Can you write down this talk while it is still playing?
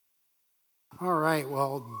All right,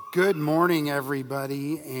 well, good morning,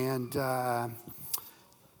 everybody, and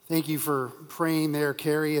thank you for praying there,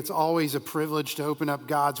 Carrie. It's always a privilege to open up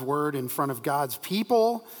God's Word in front of God's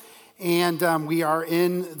people, and we are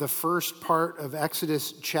in the first part of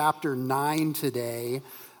Exodus chapter 9 today.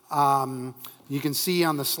 You can see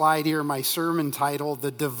on the slide here my sermon title,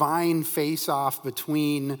 The Divine Faceoff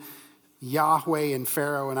Between Yahweh and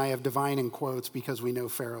Pharaoh, and I have divine in quotes because we know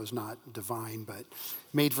Pharaoh's not divine, but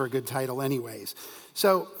made for a good title anyways.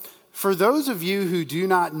 So for those of you who do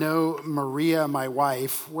not know Maria, my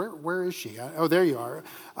wife, where is she? Oh, there you are.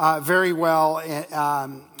 Very well,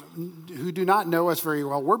 who do not know us very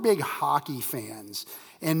well, we're big hockey fans.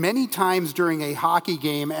 And many times during a hockey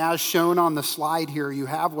game, as shown on the slide here, you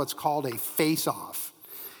have what's called a face-off.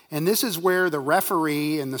 And this is where the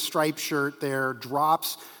referee in the striped shirt there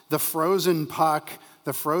drops the frozen puck,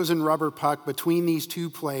 the frozen rubber puck between these two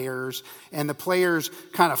players, and the players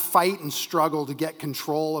kind of fight and struggle to get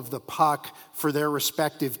control of the puck for their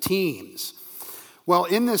respective teams. Well,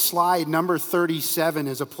 in this slide, number 37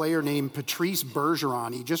 is a player named Patrice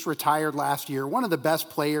Bergeron. He just retired last year, one of the best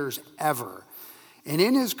players ever. And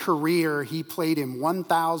in his career, he played in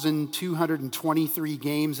 1,223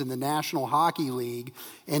 games in the National Hockey League.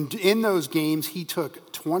 And in those games, he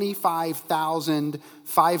took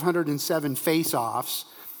 25,507 face-offs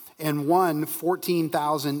and won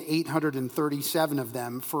 14,837 of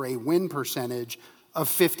them for a win percentage of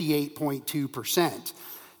 58.2%.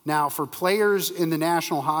 Now, for players in the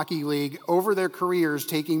National Hockey League, over their careers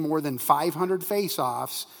taking more than 500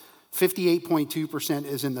 face-offs, 58.2%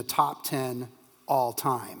 is in the top 10 all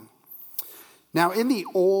time. Now, in the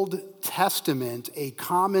Old Testament, a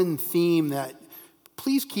common theme that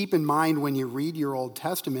please keep in mind when you read your Old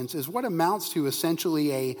Testaments is what amounts to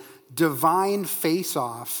essentially a divine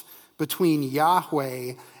face-off between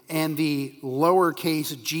Yahweh and the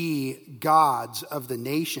lowercase g gods of the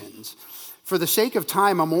nations. For the sake of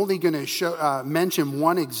time, I'm only going to mention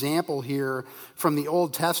one example here from the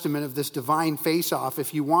Old Testament of this divine face-off.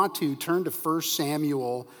 If you want to, turn to 1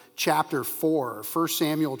 Samuel chapter 4. 1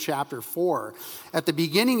 Samuel chapter 4. At the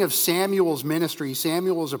beginning of Samuel's ministry,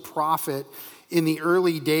 Samuel was a prophet in the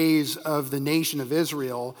early days of the nation of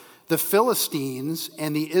Israel. The Philistines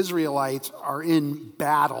and the Israelites are in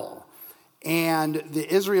battle, and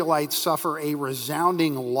the Israelites suffer a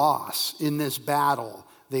resounding loss in this battle.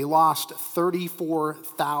 They lost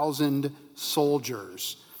 34,000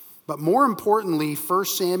 soldiers. But more importantly, 1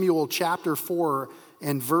 Samuel chapter 4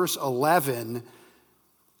 and verse 11,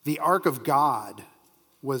 the Ark of God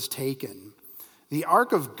was taken. The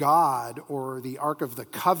Ark of God, or the Ark of the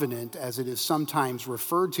Covenant, as it is sometimes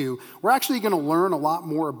referred to, we're actually going to learn a lot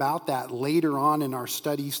more about that later on in our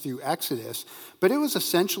studies through Exodus. But it was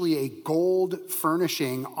essentially a gold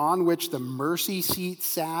furnishing on which the mercy seat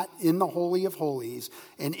sat in the Holy of Holies,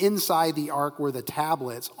 and inside the Ark were the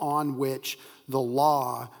tablets on which the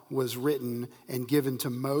law was written and given to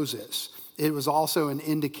Moses. It was also an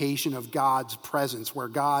indication of God's presence, where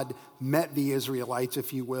God met the Israelites,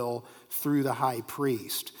 if you will, through the high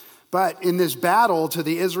priest. But in this battle, to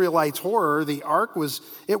the Israelites' horror, the ark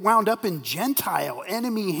it wound up in Gentile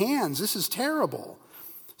enemy hands. This is terrible.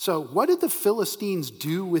 So what did the Philistines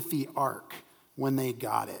do with the ark when they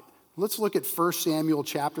got it? Let's look at 1 Samuel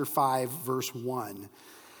chapter 5, verse 1.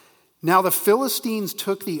 Now the Philistines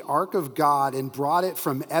took the ark of God and brought it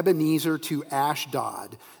from Ebenezer to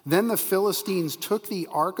Ashdod. Then the Philistines took the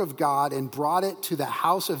ark of God and brought it to the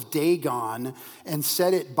house of Dagon and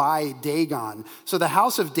set it by Dagon. So the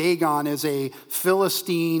house of Dagon is a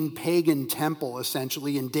Philistine pagan temple,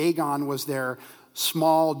 essentially, and Dagon was their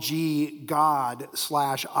small g god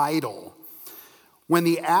 / idol. When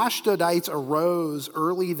the Ashdodites arose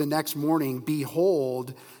early the next morning,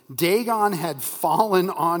 behold, Dagon had fallen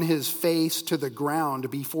on his face to the ground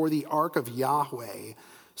before the ark of Yahweh.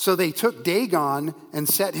 So they took Dagon and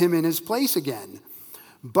set him in his place again.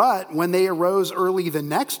 But when they arose early the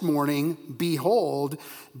next morning, behold,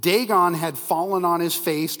 Dagon had fallen on his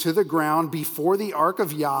face to the ground before the ark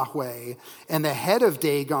of Yahweh, and the head of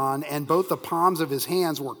Dagon and both the palms of his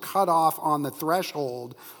hands were cut off on the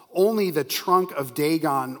threshold. Only the trunk of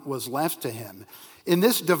Dagon was left to him. In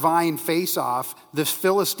this divine face-off, the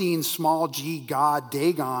Philistine small g god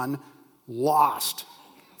Dagon lost.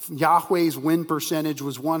 Yahweh's win percentage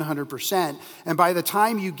was 100%. And by the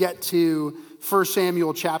time you get to 1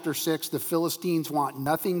 Samuel chapter 6, the Philistines want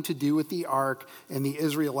nothing to do with the ark, and the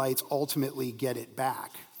Israelites ultimately get it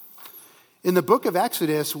back. In the book of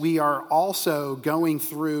Exodus, we are also going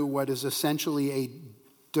through what is essentially a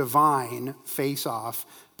divine face-off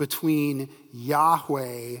between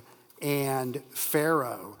Yahweh and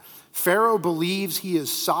Pharaoh. Pharaoh believes he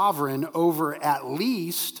is sovereign over at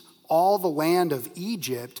least all the land of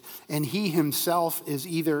Egypt, and he himself is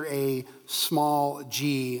either a small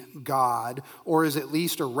g god or is at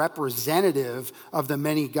least a representative of the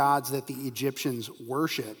many gods that the Egyptians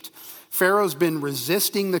worshipped. Pharaoh's been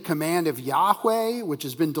resisting the command of Yahweh, which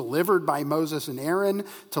has been delivered by Moses and Aaron,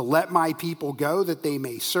 to let my people go that they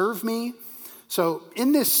may serve me. So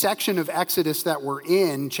in this section of Exodus that we're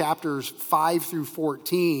in, chapters 5 through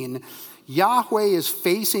 14, Yahweh is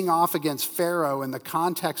facing off against Pharaoh in the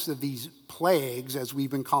context of these plagues, as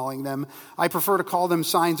we've been calling them. I prefer to call them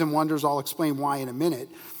signs and wonders. I'll explain why in a minute.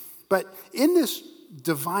 But in this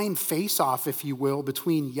divine face-off, if you will,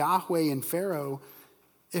 between Yahweh and Pharaoh,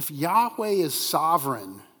 if Yahweh is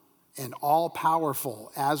sovereign and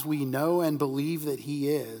all-powerful, as we know and believe that he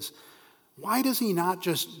is, why does he not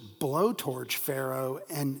just blowtorch Pharaoh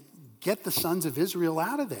and get the sons of Israel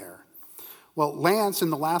out of there? Well, Lance, in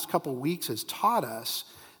the last couple of weeks, has taught us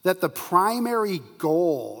that the primary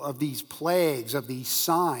goal of these plagues, of these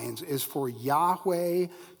signs, is for Yahweh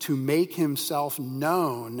to make himself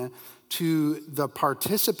known to the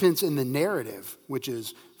participants in the narrative, which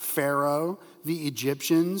is Pharaoh, the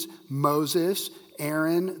Egyptians, Moses,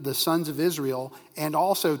 Aaron, the sons of Israel, and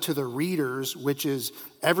also to the readers, which is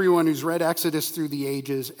everyone who's read Exodus through the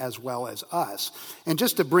ages as well as us. And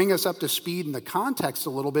just to bring us up to speed in the context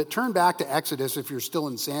a little bit, turn back to Exodus if you're still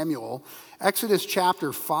in Samuel. Exodus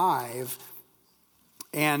chapter 5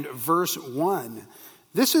 and verse 1.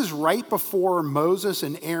 This is right before Moses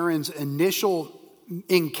and Aaron's initial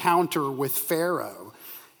encounter with Pharaoh.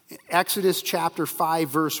 Exodus chapter 5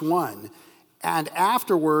 verse 1. And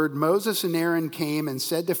afterward, Moses and Aaron came and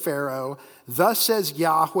said to Pharaoh, "Thus says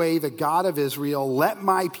Yahweh, the God of Israel, let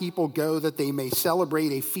my people go that they may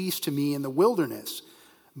celebrate a feast to me in the wilderness."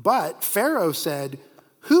 But Pharaoh said,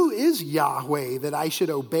 "Who is Yahweh that I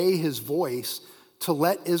should obey his voice to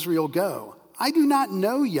let Israel go? I do not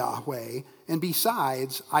know Yahweh, and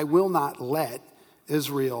besides, I will not let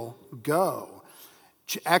Israel go."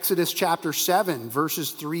 Exodus chapter 7,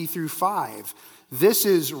 verses 3 through 5. This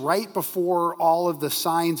is right before all of the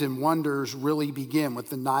signs and wonders really begin, with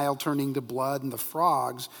the Nile turning to blood and the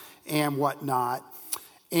frogs and whatnot.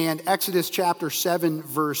 And Exodus chapter 7,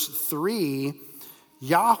 verse 3,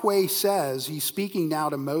 Yahweh says, he's speaking now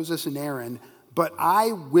to Moses and Aaron, "But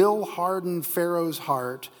I will harden Pharaoh's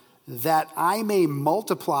heart, that I may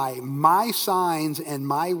multiply my signs and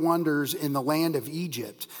my wonders in the land of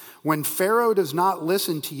Egypt. When Pharaoh does not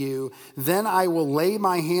listen to you, then I will lay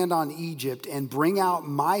my hand on Egypt and bring out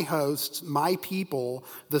my hosts, my people,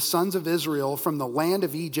 the sons of Israel, from the land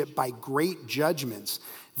of Egypt by great judgments.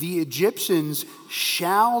 The Egyptians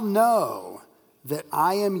shall know that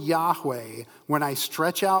I am Yahweh when I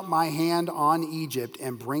stretch out my hand on Egypt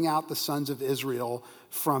and bring out the sons of Israel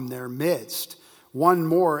from their midst." One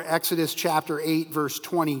more, Exodus chapter 8, verse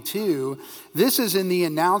 22. This is in the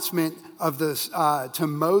announcement of this to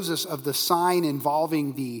Moses of the sign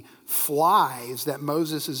involving the flies that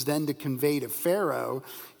Moses is then to convey to Pharaoh.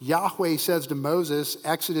 Yahweh says to Moses,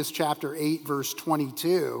 Exodus chapter 8, verse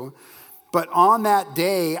 22, "But on that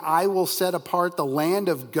day I will set apart the land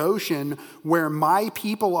of Goshen where my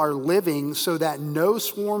people are living, so that no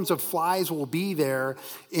swarms of flies will be there."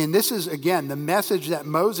 And this is, again, the message that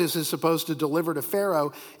Moses is supposed to deliver to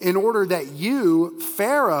Pharaoh, in order that you,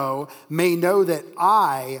 Pharaoh, may know that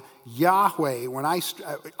I, Yahweh,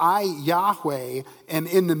 Yahweh, am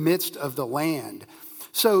in the midst of the land.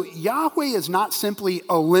 So Yahweh is not simply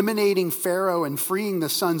eliminating Pharaoh and freeing the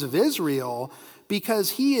sons of Israel,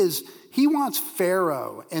 because he wants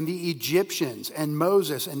Pharaoh and the Egyptians and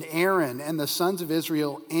Moses and Aaron and the sons of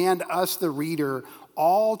Israel and us, the reader,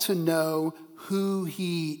 all to know who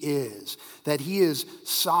he is, that he is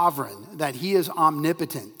sovereign, that he is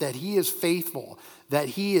omnipotent, that he is faithful, that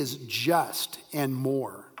he is just, and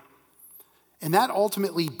more. And that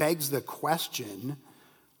ultimately begs the question,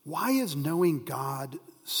 why is knowing God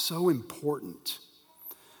so important?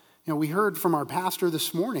 You know, we heard from our pastor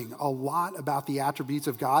this morning a lot about the attributes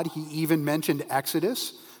of God. He even mentioned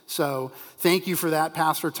Exodus. So thank you for that,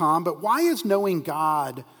 Pastor Tom. But why is knowing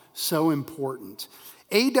God so important?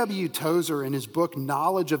 A.W. Tozer, in his book,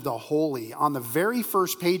 Knowledge of the Holy, on the very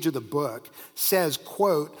first page of the book, says,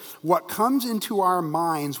 quote, "What comes into our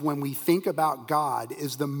minds when we think about God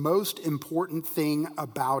is the most important thing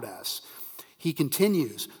about us." He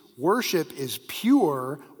continues, "Worship is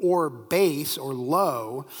pure or base or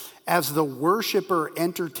low as the worshiper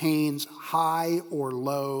entertains high or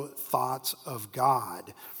low thoughts of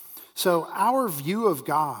God." So our view of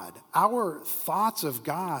God, our thoughts of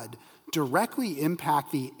God, directly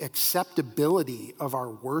impact the acceptability of our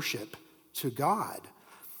worship to God.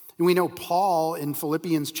 And we know Paul in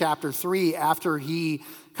Philippians chapter 3, after he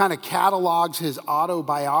kind of catalogs his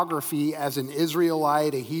autobiography as an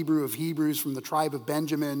Israelite, a Hebrew of Hebrews from the tribe of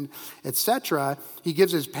Benjamin, etc., he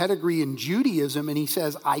gives his pedigree in Judaism, and he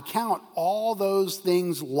says, I count all those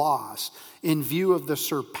things lost in view of the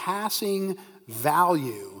surpassing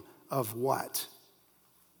value of what?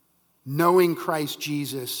 Knowing Christ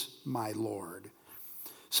Jesus, my Lord.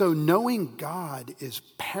 So knowing God is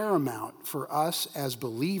paramount for us as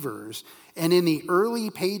believers. And in the early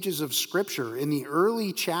pages of Scripture, in the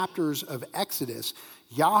early chapters of Exodus,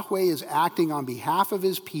 Yahweh is acting on behalf of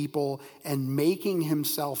his people and making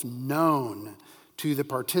himself known to the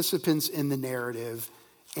participants in the narrative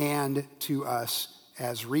and to us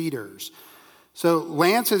as readers. So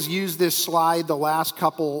Lance has used this slide the last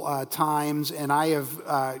couple times, and I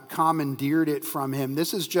have commandeered it from him.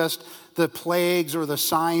 This is just the plagues or the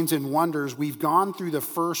signs and wonders. We've gone through the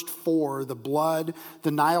first four: the blood,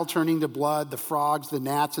 the Nile turning to blood, the frogs, the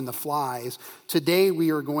gnats, and the flies. Today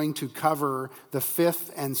we are going to cover the fifth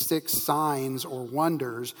and sixth signs or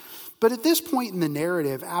wonders. But at this point in the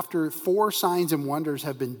narrative, after 4 signs and wonders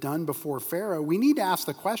have been done before Pharaoh, we need to ask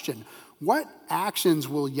the question, what actions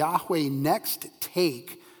will Yahweh next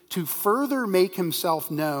take to further make himself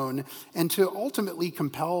known and to ultimately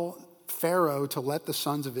compel Pharaoh to let the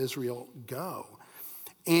sons of Israel go?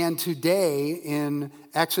 And today in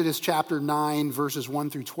Exodus chapter 9, verses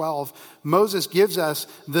 1 through 12, Moses gives us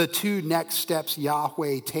the 2 next steps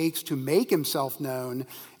Yahweh takes to make himself known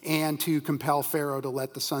and to compel Pharaoh to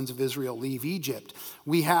let the sons of Israel leave Egypt.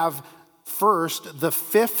 We have first the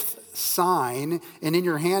 5th sign, and in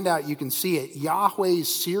your handout you can see it, Yahweh's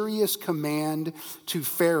serious command to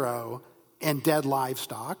Pharaoh and dead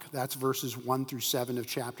livestock. That's verses 1 through 7 of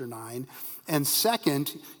chapter 9. And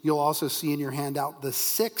second, you'll also see in your handout the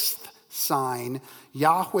 6th sign,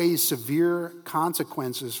 Yahweh's severe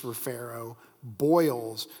consequences for Pharaoh,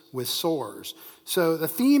 boils with sores. So the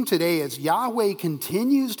theme today is Yahweh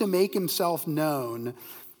continues to make himself known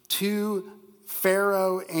to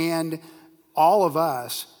Pharaoh and all of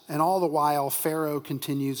us, and all the while Pharaoh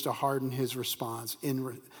continues to harden his response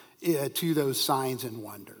to those signs and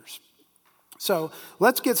wonders. So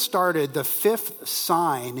let's get started. The 5th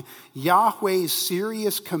sign, Yahweh's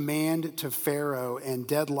serious command to Pharaoh and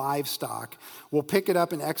dead livestock. We'll pick it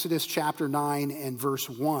up in Exodus chapter 9 and verse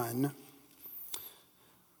 1.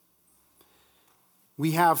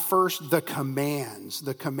 We have first the commands.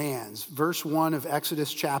 Verse 1 of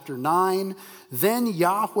Exodus chapter 9. Then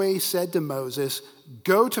Yahweh said to Moses,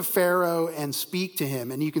 go to Pharaoh and speak to him.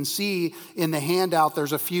 And you can see in the handout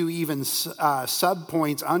there's a few even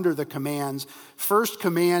sub-points under the commands. First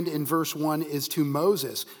command in verse 1 is to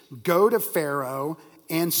Moses. Go to Pharaoh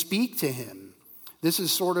and speak to him. This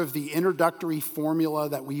is sort of the introductory formula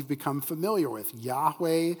that we've become familiar with.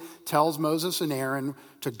 Yahweh tells Moses and Aaron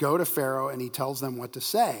to go to Pharaoh, and he tells them what to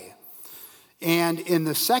say. And in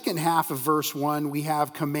the second half of verse 1, we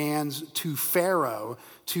have commands to Pharaoh.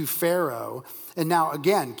 And now,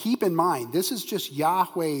 again, keep in mind, this is just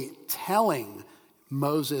Yahweh telling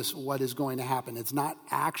Moses what is going to happen. It's not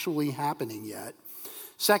actually happening yet.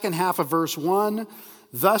 Second half of verse 1,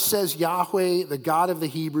 thus says Yahweh, the God of the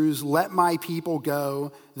Hebrews, let my people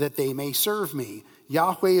go that they may serve me.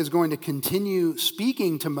 Yahweh is going to continue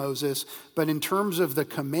speaking to Moses, but in terms of the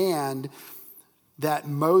command that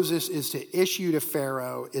Moses is to issue to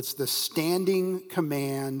Pharaoh, it's the standing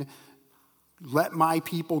command, let my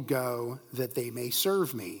people go that they may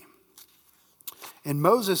serve me. And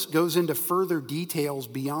Moses goes into further details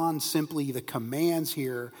beyond simply the commands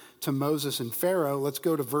here to Moses and Pharaoh. Let's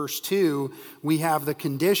go to verse 2. We have the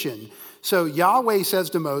condition. So Yahweh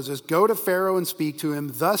says to Moses, go to Pharaoh and speak to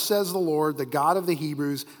him. Thus says the Lord, the God of the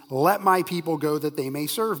Hebrews, let my people go that they may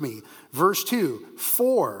serve me. Verse 2,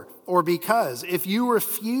 for or because, if you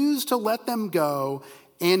refuse to let them go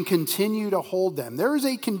and continue to hold them. There is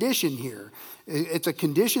a condition here. It's a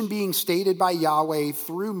condition being stated by Yahweh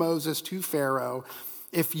through Moses to Pharaoh.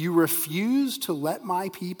 If you refuse to let my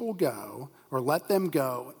people go, or let them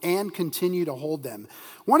go, and continue to hold them.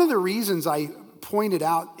 One of the reasons I pointed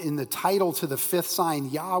out in the title to the 5th sign,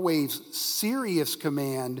 Yahweh's serious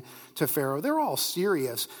command to Pharaoh, they're all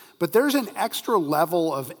serious, but there's an extra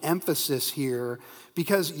level of emphasis here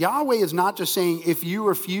because Yahweh is not just saying, if you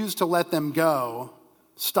refuse to let them go,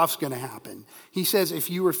 stuff's going to happen. He says, if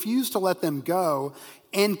you refuse to let them go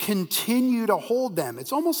and continue to hold them,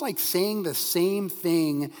 it's almost like saying the same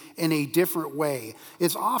thing in a different way.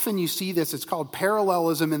 It's often you see this, it's called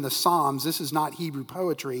parallelism in the Psalms. This is not Hebrew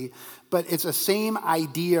poetry, but it's the same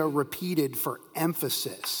idea repeated for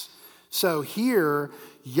emphasis. So here,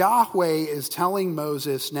 Yahweh is telling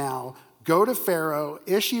Moses now, go to Pharaoh,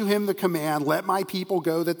 issue him the command, let my people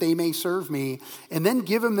go that they may serve me, and then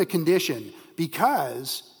give him the condition,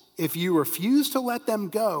 because if you refuse to let them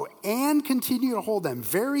go and continue to hold them,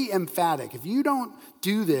 very emphatic, if you don't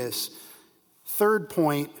do this, third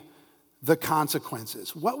point, the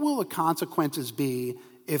consequences. What will the consequences be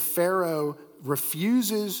if Pharaoh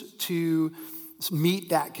refuses to meet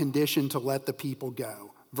that condition to let the people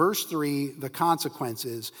go? Verse 3, the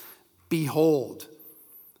consequences. Behold,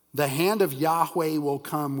 the hand of Yahweh will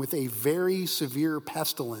come with a very severe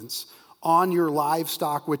pestilence on your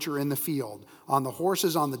livestock which are in the field, on the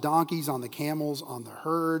horses, on the donkeys, on the camels, on the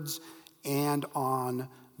herds, and on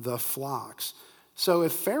the flocks. So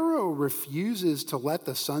if Pharaoh refuses to let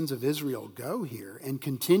the sons of Israel go here and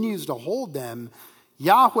continues to hold them,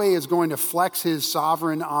 Yahweh is going to flex his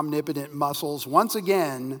sovereign, omnipotent muscles once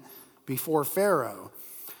again before Pharaoh.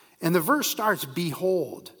 And the verse starts,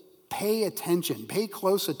 behold, pay attention, pay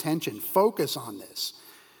close attention, focus on this.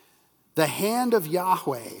 The hand of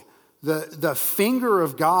Yahweh, the finger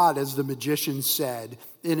of God, as the magician said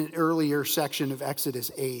in an earlier section of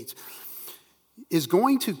Exodus 8, is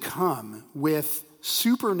going to come with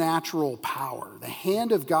supernatural power. The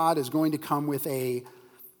hand of God is going to come with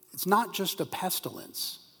it's not just a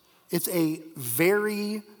pestilence, it's a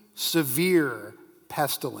very severe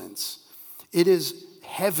pestilence. It is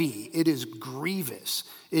heavy, it is grievous,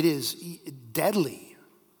 it is deadly.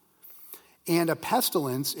 And a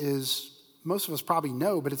pestilence is, most of us probably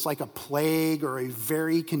know, but it's like a plague or a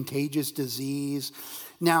very contagious disease.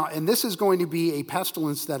 Now, and this is going to be a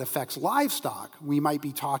pestilence that affects livestock. We might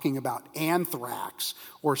be talking about anthrax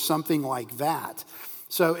or something like that.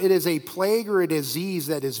 So it is a plague or a disease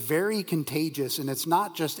that is very contagious, and it's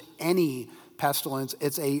not just any pestilence.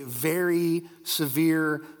 It's a very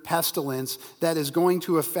severe pestilence that is going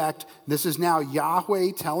to affect, this is now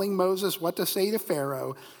Yahweh telling Moses what to say to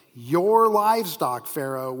Pharaoh, your livestock,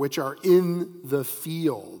 Pharaoh, which are in the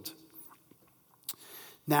field.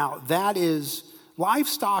 Now, that is,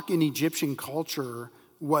 livestock in Egyptian culture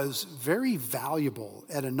was very valuable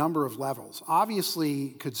at a number of levels. Obviously,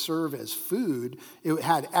 could serve as food. It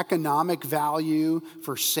had economic value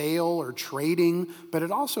for sale or trading, but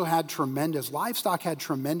it also had livestock had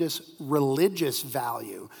tremendous religious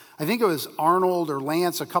value. I think it was Arnold or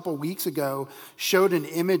Lance a couple weeks ago showed an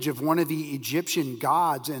image of one of the Egyptian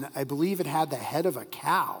gods, and I believe it had the head of a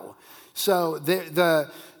cow. So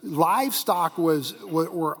the livestock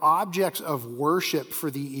were objects of worship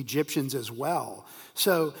for the Egyptians as well.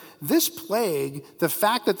 So this plague, the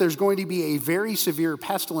fact that there's going to be a very severe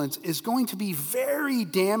pestilence, is going to be very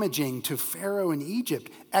damaging to Pharaoh in Egypt,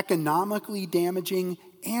 economically damaging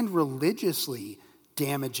and religiously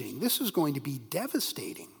damaging. This is going to be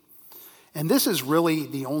devastating. And this is really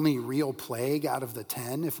the only real plague out of the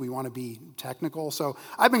 10, if we want to be technical. So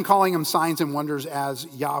I've been calling them signs and wonders, as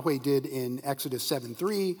Yahweh did in Exodus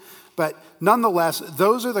 7:3. But nonetheless,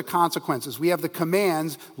 those are the consequences. We have the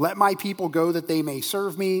commands, let my people go that they may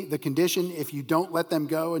serve me. The condition, if you don't let them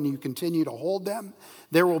go and you continue to hold them,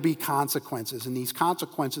 there will be consequences. And these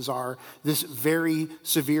consequences are this very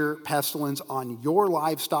severe pestilence on your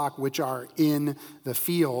livestock, which are in the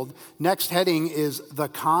field. Next heading is the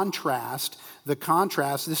contrast. The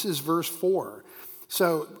contrast, this is verse 4.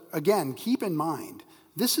 So again, keep in mind,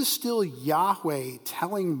 this is still Yahweh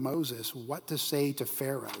telling Moses what to say to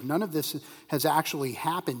Pharaoh. None of this has actually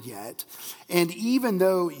happened yet. And even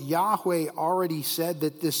though Yahweh already said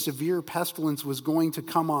that this severe pestilence was going to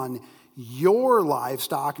come on your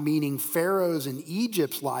livestock, meaning Pharaoh's and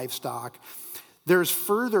Egypt's livestock, there's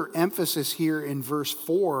further emphasis here in verse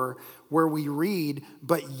 4 where we read,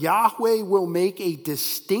 but Yahweh will make a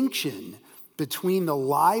distinction between the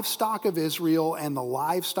livestock of Israel and the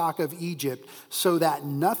livestock of Egypt, so that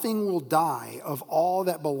nothing will die of all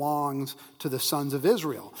that belongs to the sons of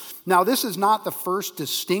Israel. Now, this is not the first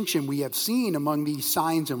distinction we have seen among these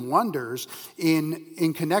signs and wonders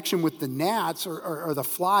in connection with the gnats, or the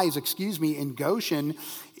flies, in Goshen.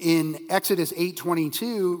 In Exodus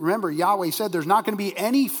 8:22, remember, Yahweh said there's not going to be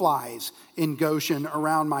any flies in Goshen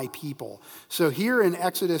around my people. So here in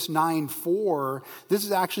Exodus 9:4, this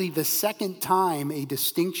is actually the second time a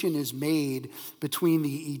distinction is made between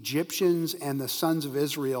the Egyptians and the sons of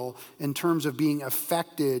Israel in terms of being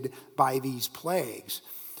affected by these plagues.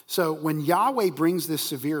 So when Yahweh brings this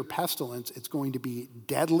severe pestilence, it's going to be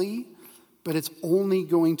deadly, but it's only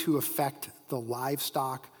going to affect the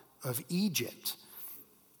livestock of Egypt.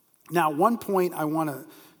 Now, one point I want to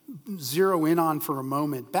zero in on for a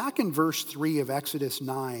moment. Back in verse 3 of Exodus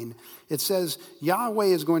 9, it says, Yahweh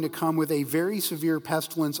is going to come with a very severe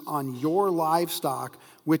pestilence on your livestock,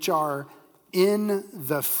 which are in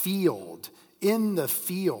the field. In the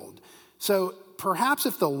field. So perhaps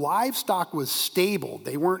if the livestock was stable,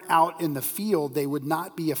 they weren't out in the field, they would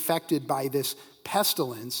not be affected by this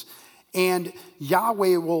pestilence. And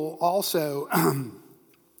Yahweh will also,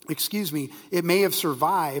 it may have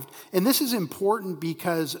survived. And this is important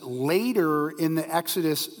because later in the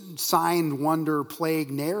Exodus sign, wonder,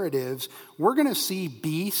 plague narratives, we're going to see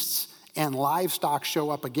beasts and livestock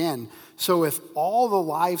show up again. So if all the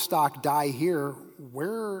livestock die here,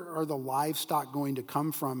 where are the livestock going to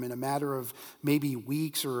come from in a matter of maybe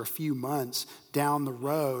weeks or a few months down the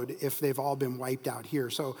road if they've all been wiped out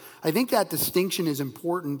here? So I think that distinction is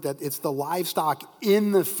important, that it's the livestock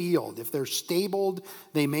in the field. If they're stabled,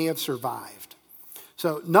 they may have survived.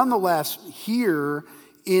 So nonetheless, here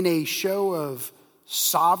in a show of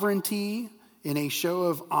sovereignty, in a show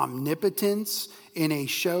of omnipotence, in a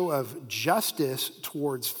show of justice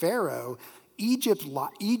towards Pharaoh,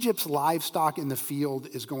 Egypt's livestock in the field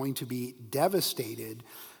is going to be devastated,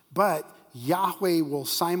 but Yahweh will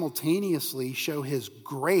simultaneously show his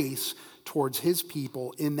grace towards his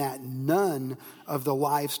people in that none of the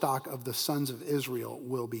livestock of the sons of Israel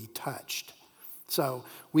will be touched. So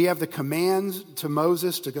we have the commands to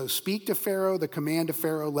Moses to go speak to Pharaoh, the command to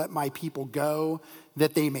Pharaoh, let my people go,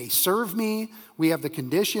 that they may serve me. We have the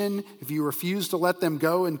condition, if you refuse to let them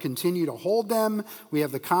go and continue to hold them. We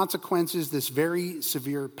have the consequences, this very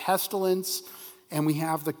severe pestilence. And we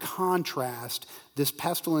have the contrast. This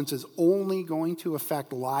pestilence is only going to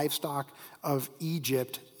affect livestock of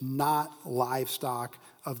Egypt, not livestock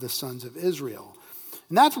of the sons of Israel.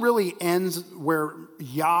 And that really ends where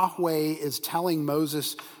Yahweh is telling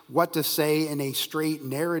Moses what to say in a straight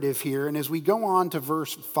narrative here. And as we go on to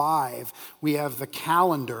verse 5, we have the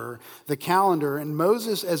calendar, and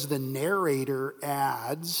Moses as the narrator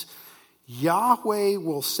adds, Yahweh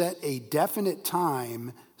will set a definite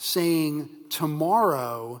time saying,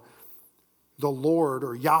 tomorrow the Lord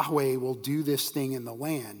or Yahweh will do this thing in the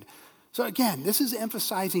land. So again, this is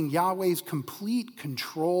emphasizing Yahweh's complete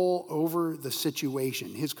control over the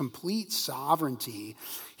situation, his complete sovereignty.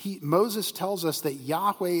 Moses tells us that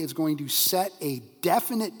Yahweh is going to set a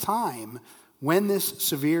definite time when this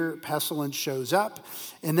severe pestilence shows up.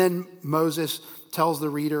 And then Moses tells the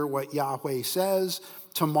reader what Yahweh says.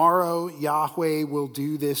 Tomorrow, Yahweh will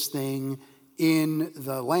do this thing in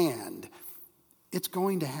the land. It's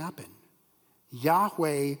going to happen.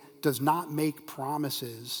 Yahweh does not make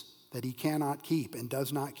promises that he cannot keep and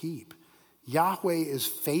does not keep. Yahweh is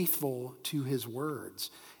faithful to his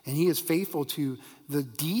words, and he is faithful to the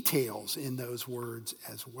details in those words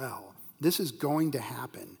as well. This is going to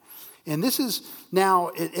happen. And this is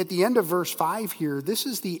now, at the end of verse 5 here, this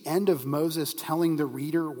is the end of Moses telling the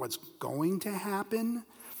reader what's going to happen.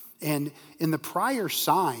 And in the prior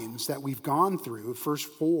signs that we've gone through, verse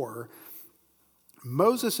 4,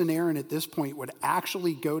 Moses and Aaron at this point would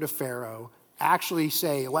actually go to Pharaoh, actually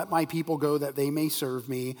say, let my people go that they may serve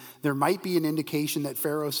me. There might be an indication that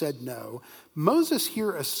Pharaoh said no. Moses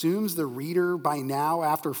here assumes the reader by now,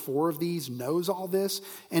 after 4 of these, knows all this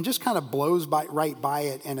and just kind of blows right by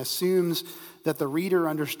it and assumes that the reader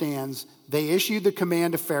understands they issued the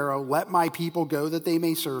command to Pharaoh, let my people go that they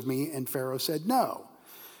may serve me, and Pharaoh said no.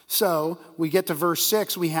 So we get to verse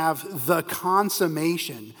 6, we have the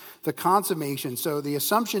consummation. The consummation. So the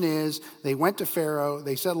assumption is they went to Pharaoh,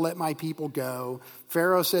 they said, let my people go.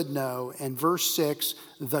 Pharaoh said no. And verse 6,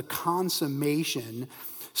 the consummation.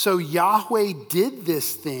 So Yahweh did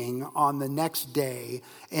this thing on the next day,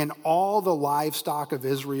 and all the livestock of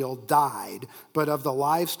Israel died. But of the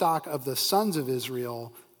livestock of the sons of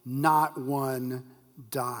Israel, not one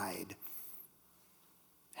died.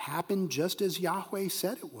 Happened just as Yahweh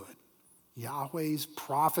said it would. Yahweh's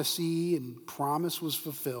prophecy and promise was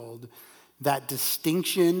fulfilled. That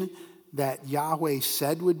distinction that Yahweh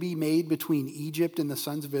said would be made between Egypt and the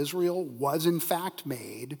sons of Israel was in fact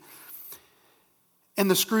made. And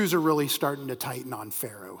the screws are really starting to tighten on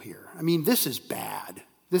Pharaoh here. I mean, this is bad.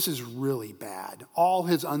 This is really bad. All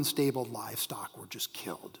his unstable livestock were just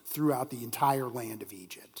killed throughout the entire land of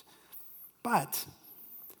Egypt. But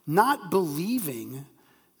not believing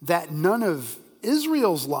that none of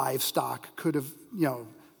Israel's livestock could have,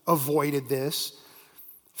 avoided this,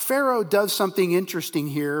 Pharaoh does something interesting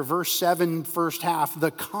here. Verse 7, first half, the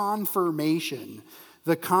confirmation.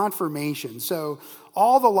 The confirmation. So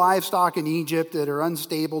all the livestock in Egypt that are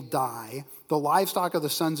unstable die. The livestock of the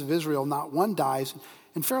sons of Israel, not one dies.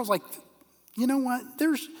 And Pharaoh's like, you know what?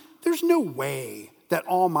 There's no way that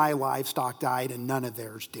all my livestock died and none of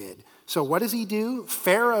theirs did. So what does he do?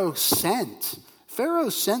 Pharaoh sent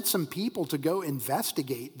some people to go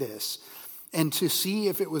investigate this and to see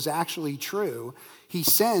if it was actually true. He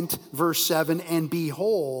sent, verse 7, and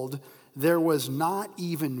behold, there was not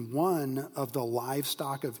even one of the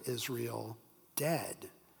livestock of Israel dead.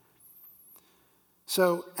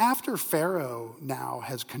 So after Pharaoh now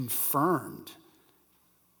has confirmed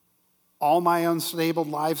all my unstable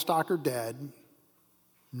livestock are dead,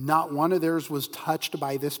 not one of theirs was touched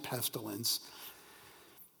by this pestilence,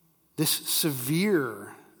 this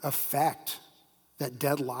severe effect that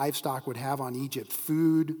dead livestock would have on Egypt,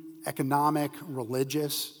 food, economic,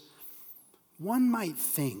 religious, one might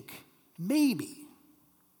think maybe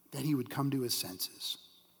that he would come to his senses.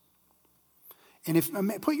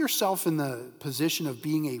 And put yourself in the position of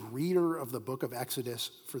being a reader of the book of Exodus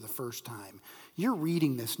for the first time. You're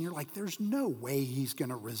reading this and you're like, there's no way he's going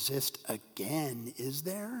to resist again, is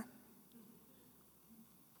there?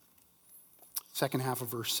 Second half of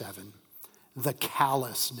verse 7. The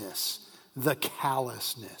callousness.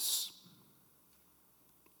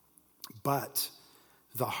 But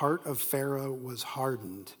the heart of Pharaoh was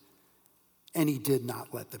hardened, and he did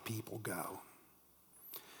not let the people go.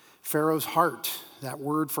 Pharaoh's heart, that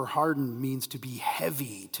word for hardened, means to be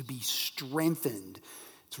heavy, to be strengthened.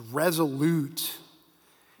 It's resolute.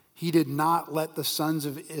 He did not let the sons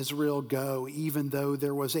of Israel go, even though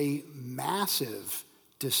there was a massive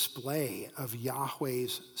display of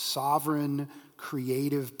Yahweh's sovereign,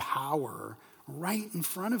 creative power right in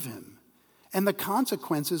front of him. And the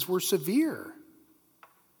consequences were severe.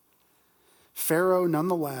 Pharaoh,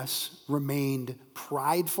 nonetheless, remained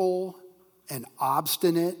prideful and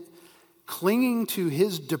obstinate, clinging to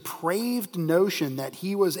his depraved notion that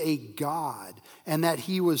he was a god and that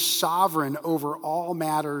he was sovereign over all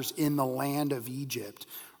matters in the land of Egypt,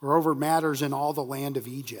 or over matters in all the land of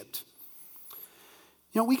Egypt.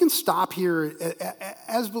 You know, we can stop here.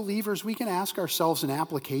 As believers, we can ask ourselves an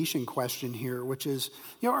application question here, which is,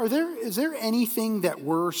 you know, is there anything that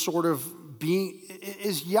we're sort of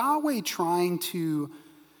is Yahweh trying to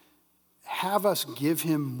have us give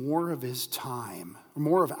him more of his time,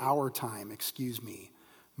 more of our time,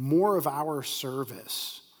 more of our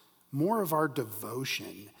service, more of our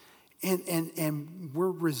devotion? And we're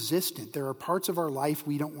resistant. There are parts of our life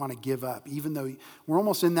we don't want to give up, even though we're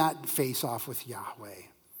almost in that face-off with Yahweh.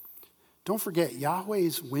 Don't forget,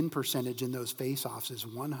 Yahweh's win percentage in those face-offs is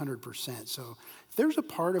 100%. So if there's a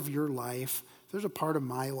part of your life, if there's a part of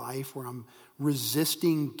my life where I'm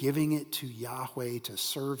resisting giving it to Yahweh to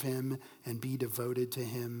serve him and be devoted to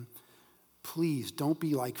him, please don't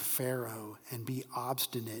be like Pharaoh and be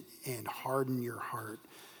obstinate and harden your heart.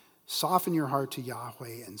 Soften your heart to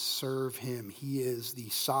Yahweh and serve him. He is the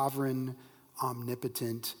sovereign,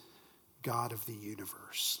 omnipotent God of the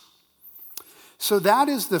universe. So that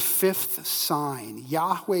is the fifth sign,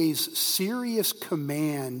 Yahweh's serious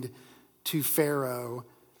command to Pharaoh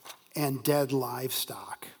and dead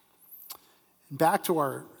livestock. Back to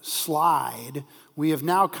our slide, we have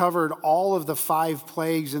now covered all of the 5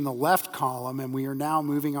 plagues in the left column, and we are now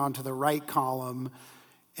moving on to the right column,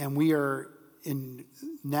 and we are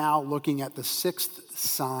now looking at the 6th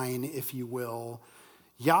sign, if you will,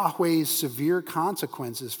 Yahweh's severe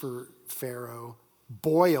consequences for Pharaoh,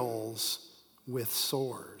 boils with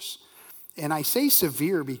sores. And I say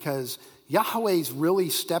severe because Yahweh's really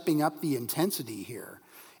stepping up the intensity here.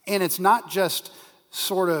 And it's not just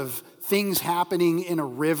sort of things happening in a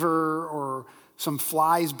river or some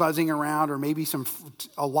flies buzzing around or maybe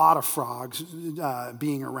a lot of frogs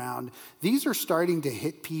being around. These are starting to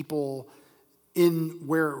hit people in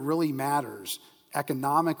where it really matters,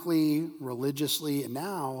 economically, religiously, and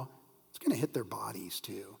now it's going to hit their bodies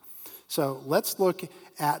too. So let's look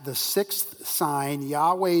at the 6th sign,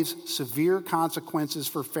 Yahweh's severe consequences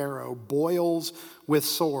for Pharaoh, boils with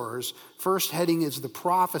sores. First heading is the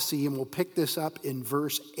prophecy, and we'll pick this up in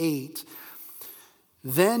verse 8.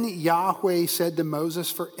 Then Yahweh said to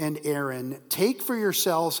Moses and Aaron, "Take for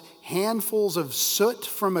yourselves handfuls of soot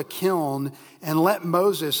from a kiln and let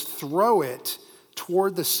Moses throw it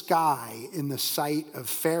toward the sky in the sight of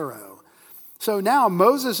Pharaoh." So now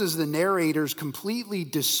Moses is the narrator's completely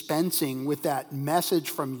dispensing with that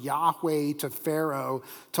message from Yahweh to Pharaoh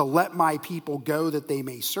to let my people go that they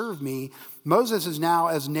may serve me. Moses is now,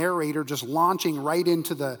 as narrator, just launching right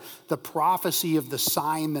into the prophecy of the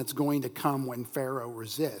sign that's going to come when Pharaoh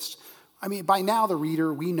resists. I mean, by now, the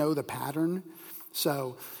reader, we know the pattern.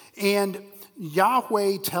 And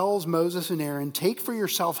Yahweh tells Moses and Aaron, take for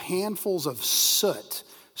yourself handfuls of soot.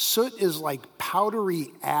 Soot is like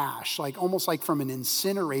powdery ash, like almost like from an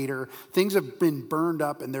incinerator. Things have been burned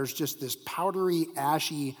up and there's just this powdery,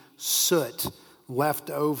 ashy soot left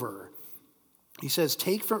over. He says,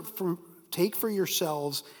 take for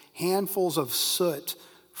yourselves handfuls of soot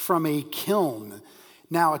from a kiln.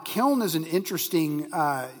 Now, a kiln is an interesting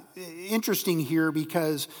here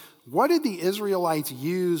because what did the Israelites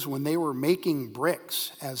use when they were making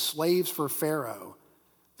bricks as slaves for Pharaoh?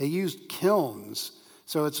 They used kilns.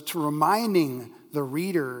 So it's to reminding the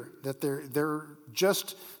reader that they're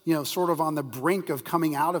just, sort of on the brink of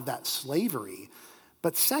coming out of that slavery.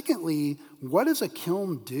 But secondly, what does a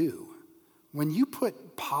kiln do? When you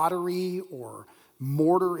put pottery or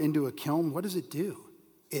mortar into a kiln, what does it do?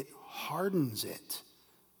 It hardens it.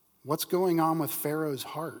 What's going on with Pharaoh's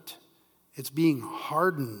heart? It's being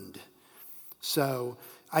hardened. So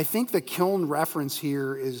I think the kiln reference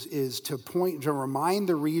here is to remind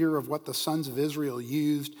the reader of what the sons of Israel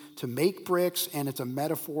used to make bricks, and it's a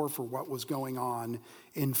metaphor for what was going on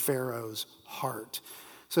in Pharaoh's heart.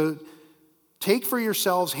 So take for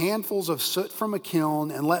yourselves handfuls of soot from a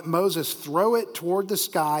kiln and let Moses throw it toward the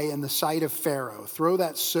sky in the sight of Pharaoh. Throw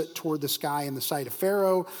that soot toward the sky in the sight of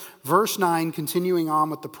Pharaoh. Verse 9, continuing on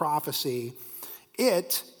with the prophecy,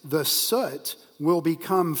 the soot, will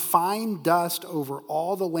become fine dust over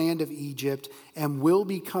all the land of Egypt and will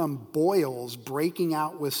become boils breaking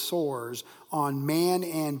out with sores on man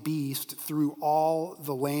and beast through all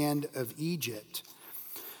the land of Egypt.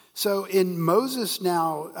 So in Moses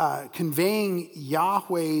now conveying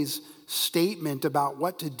Yahweh's statement about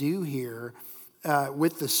what to do here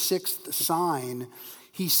with the sixth sign,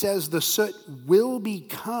 he says the soot will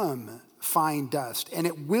become fine dust and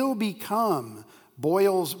it will become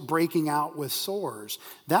boils breaking out with sores.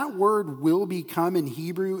 That word will become in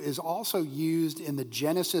Hebrew is also used in the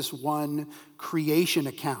Genesis 1 creation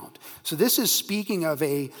account. So this is speaking of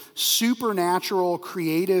a supernatural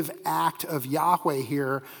creative act of Yahweh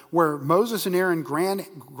here, where Moses and Aaron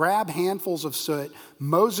grab handfuls of soot.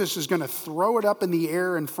 Moses is going to throw it up in the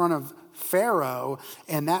air in front of Pharaoh,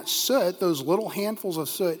 and that soot, those little handfuls of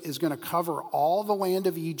soot, is going to cover all the land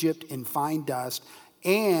of Egypt in fine dust,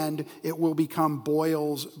 and it will become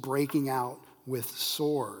boils breaking out with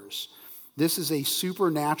sores. This is a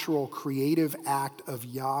supernatural creative act of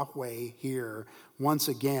Yahweh here once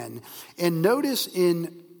again. And notice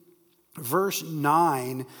in verse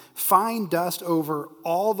 9, fine dust over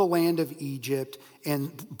all the land of Egypt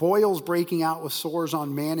and boils breaking out with sores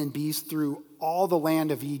on man and beast through all the land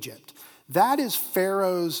of Egypt. That is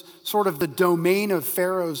Pharaoh's, sort of the domain of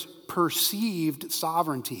Pharaoh's perceived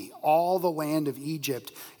sovereignty, all the land of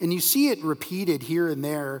Egypt. And you see it repeated here and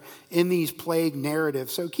there in these plague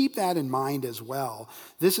narratives. So keep that in mind as well.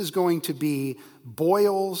 This is going to be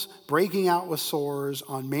boils breaking out with sores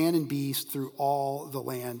on man and beast through all the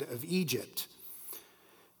land of Egypt.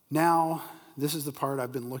 Now, this is the part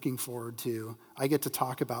I've been looking forward to. I get to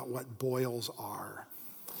talk about what boils are.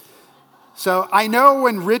 So I know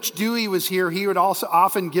when Rich Dewey was here, he would also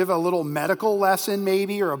often give a little medical lesson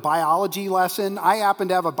maybe, or a biology lesson. I happen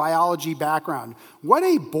to have a biology background. What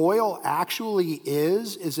a boil actually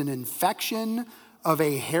is an infection of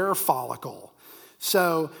a hair follicle.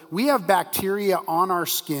 So we have bacteria on our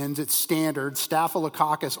skins. It's standard,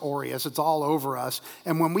 Staphylococcus aureus. It's all over us.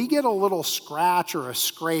 And when we get a little scratch or a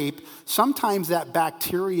scrape, sometimes that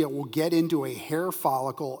bacteria will get into a hair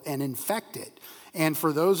follicle and infect it. And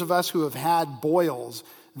for those of us who have had boils,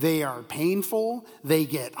 they are painful, they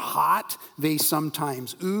get hot, they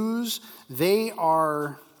sometimes ooze, they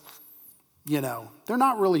are, they're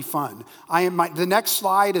not really fun. The next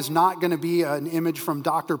slide is not going to be an image from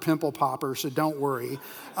Dr. Pimple Popper, so don't worry.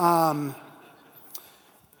 But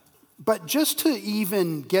just to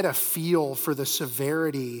even get a feel for the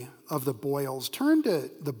severity of the boils, turn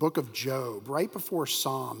to the book of Job, right before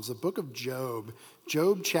Psalms, the book of Job,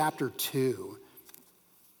 Job chapter 2.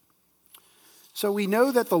 So we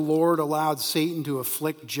know that the Lord allowed Satan to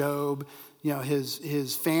afflict Job.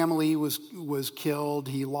 His family was killed.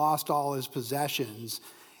 He lost all his possessions.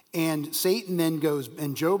 And Satan then goes,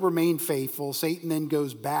 and Job remained faithful. Satan then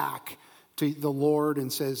goes back to the Lord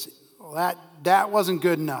and says, well, that wasn't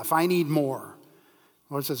good enough. I need more.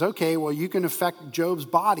 The Lord says, okay, well, you can affect Job's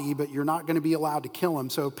body, but you're not going to be allowed to kill him.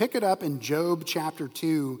 So pick it up in Job chapter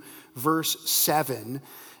 2, verse 7.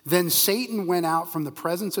 Then Satan went out from the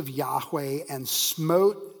presence of Yahweh and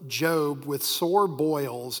smote Job with sore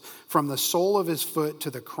boils from the sole of his foot to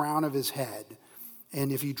the crown of his head.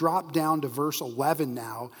 And if you drop down to verse 11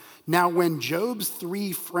 now when Job's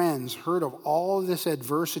 3 friends heard of all of this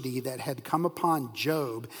adversity that had come upon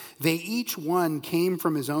Job, they each one came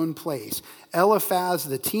from his own place. Eliphaz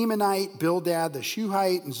the Temanite, Bildad the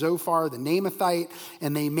Shuhite, and Zophar the Naamathite,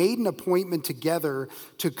 and they made an appointment together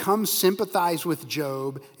to come sympathize with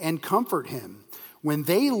Job and comfort him. When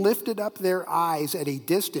they lifted up their eyes at a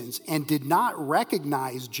distance and did not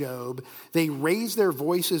recognize Job, they raised their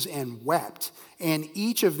voices and wept. And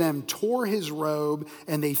each of them tore his robe,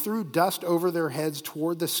 and they threw dust over their heads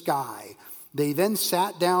toward the sky. They then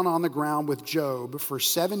sat down on the ground with Job for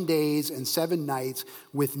 7 days and 7 nights,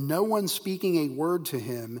 with no one speaking a word to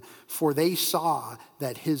him, for they saw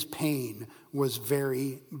that his pain was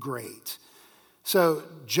very great. So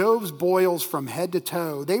Job's boils from head to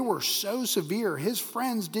toe, they were so severe, his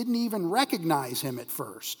friends didn't even recognize him at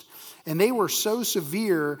first. And they were so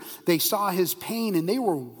severe, they saw his pain, and they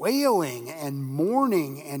were wailing and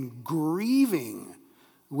mourning and grieving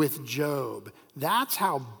with Job. That's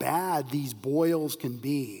how bad these boils can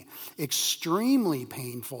be. Extremely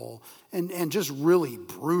painful and just really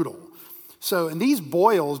brutal. So, and these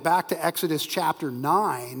boils, back to Exodus chapter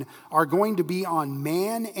 9, are going to be on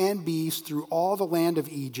man and beast through all the land of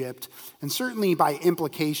Egypt. And certainly by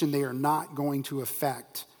implication, they are not going to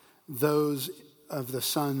affect those of the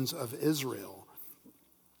sons of Israel.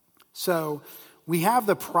 So, we have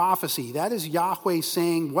the prophecy. That is Yahweh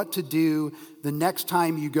saying what to do the next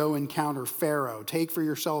time you go encounter Pharaoh. Take for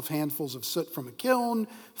yourself handfuls of soot from a kiln,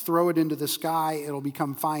 throw it into the sky. It'll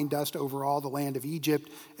become fine dust over all the land of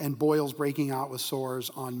Egypt, and boils breaking out with sores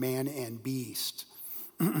on man and beast.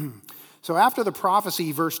 So after the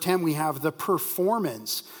prophecy, verse 10, we have the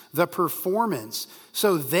performance. The performance.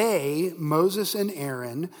 So they, Moses and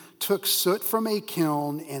Aaron, took soot from a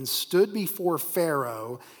kiln and stood before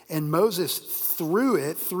Pharaoh, and Moses threw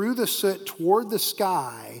the soot toward the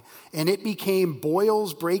sky, and it became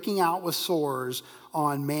boils breaking out with sores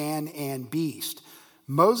on man and beast.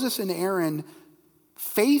 Moses and Aaron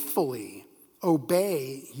faithfully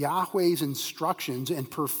obey Yahweh's instructions and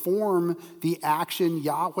perform the action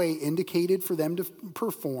Yahweh indicated for them to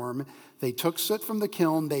perform. They took soot from the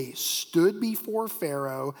kiln. They stood before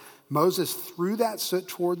Pharaoh. Moses threw that soot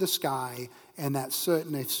toward the sky, and that soot,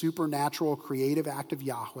 in a supernatural creative act of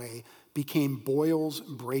Yahweh, became boils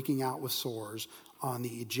breaking out with sores on the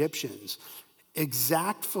Egyptians.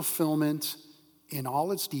 Exact fulfillment in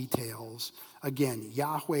all its details. Again,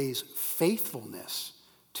 Yahweh's faithfulness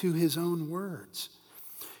to his own words.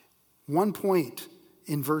 One point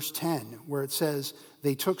in verse 10 where it says,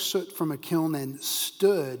 they took soot from a kiln and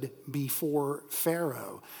stood before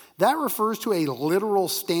Pharaoh. That refers to a literal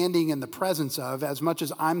standing in the presence of, as much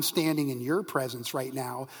as I'm standing in your presence right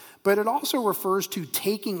now, but it also refers to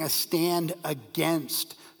taking a stand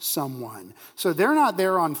against someone. So they're not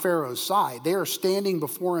there on Pharaoh's side. They are standing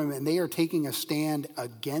before him, and they are taking a stand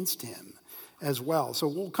against him as well. So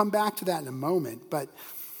we'll come back to that in a moment. But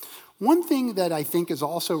one thing that I think is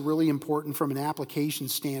also really important from an application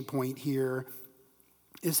standpoint here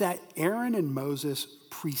is that Aaron and Moses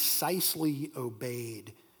precisely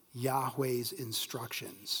obeyed Yahweh's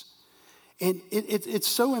instructions. And it's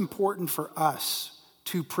so important for us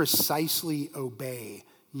to precisely obey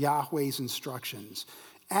Yahweh's instructions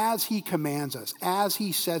as he commands us, as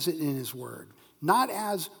he says it in his word. Not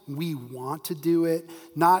as we want to do it,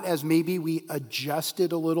 not as maybe we adjust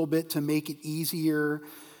it a little bit to make it easier,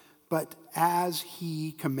 but as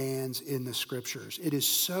he commands in the scriptures. It is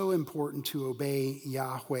so important to obey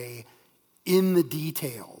Yahweh in the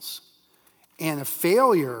details. And a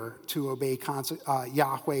failure to obey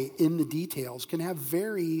Yahweh in the details can have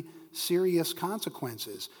very serious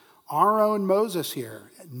consequences. Our own Moses here,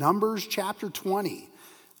 Numbers chapter 20.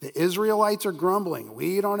 The Israelites are grumbling.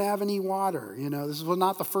 We don't have any water. This was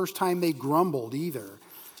not the first time they grumbled either.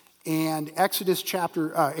 And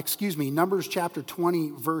Numbers chapter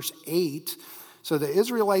 20, verse 8. So the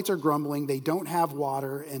Israelites are grumbling. They don't have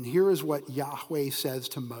water. And here is what Yahweh says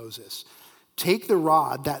to Moses. Take the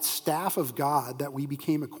rod, that staff of God that we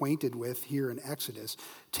became acquainted with here in Exodus.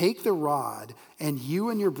 Take the rod, and you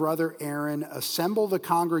and your brother Aaron assemble the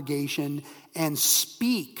congregation and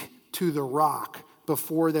speak to the rock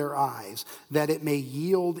before their eyes, that it may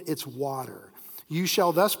yield its water. You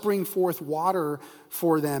shall thus bring forth water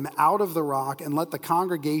for them out of the rock, and let the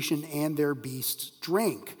congregation and their beasts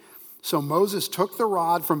drink. So Moses took the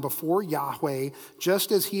rod from before Yahweh,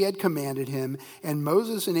 just as he had commanded him, and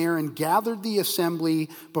Moses and Aaron gathered the assembly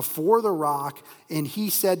before the rock, and he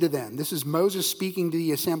said to them, this is Moses speaking to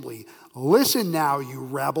the assembly, listen now, you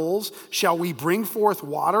rebels, shall we bring forth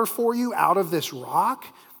water for you out of this rock?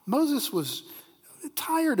 Moses was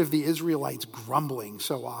tired of the Israelites grumbling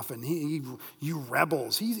so often. You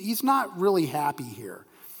rebels. He's not really happy here.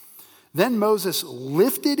 Then Moses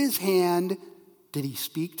lifted his hand. Did he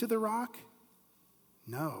speak to the rock?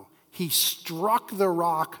 No. He struck the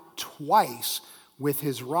rock twice with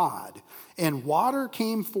his rod, and water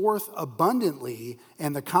came forth abundantly,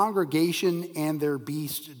 and the congregation and their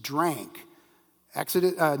beasts drank.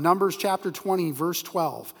 Numbers chapter 20, verse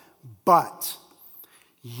 12. But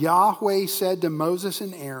Yahweh said to Moses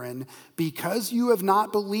and Aaron, because you have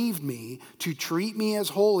not believed me to treat me as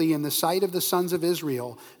holy in the sight of the sons of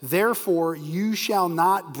Israel, therefore you shall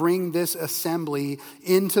not bring this assembly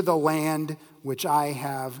into the land which I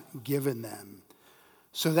have given them.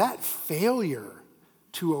 So that failure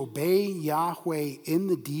to obey Yahweh in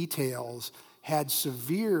the details had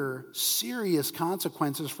severe, serious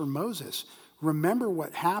consequences for Moses. Remember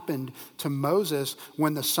what happened to Moses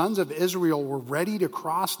when the sons of Israel were ready to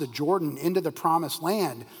cross the Jordan into the promised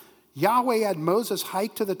land. Yahweh had Moses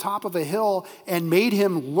hike to the top of a hill and made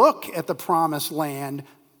him look at the promised land,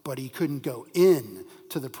 but he couldn't go in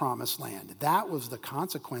to the promised land. That was the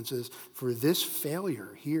consequences for this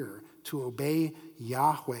failure here to obey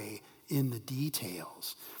Yahweh in the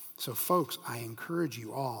details. So folks, I encourage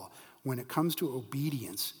you all, when it comes to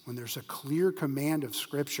obedience, when there's a clear command of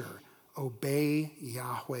Scripture, obey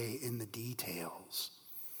Yahweh in the details.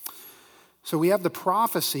 So we have the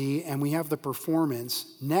prophecy and we have the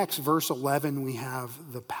performance. Next, verse 11, we have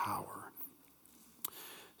the power.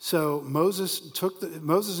 So Moses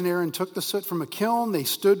and Aaron took the soot from a kiln. They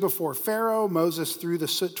stood before Pharaoh. Moses threw the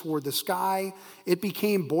soot toward the sky. It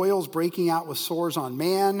became boils breaking out with sores on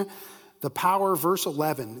man. The power, verse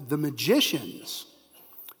 11, the magicians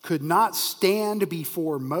could not stand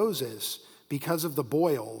before Moses because of the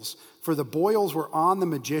boils, for the boils were on the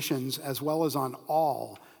magicians as well as on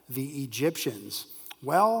all the Egyptians.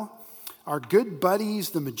 Well, our good buddies,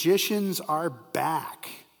 the magicians, are back.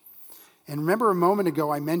 And remember a moment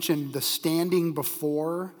ago I mentioned the standing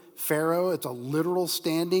before Pharaoh. It's a literal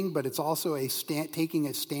standing, but it's also taking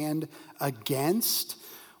a stand against.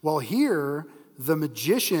 Well, here, the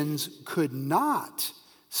magicians could not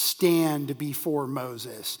stand before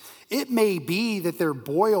Moses. It may be that their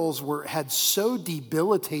boils had so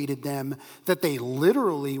debilitated them that they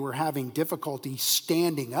literally were having difficulty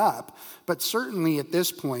standing up, but certainly at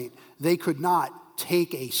this point, they could not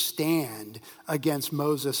take a stand against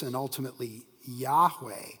Moses and ultimately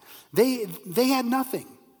Yahweh. They had nothing.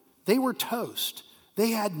 They were toast.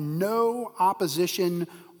 They had no opposition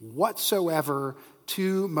whatsoever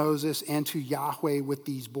to Moses and to Yahweh with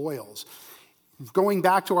these boils. Going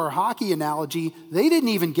back to our hockey analogy, they didn't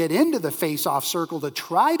even get into the face-off circle to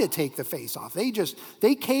try to take the face-off.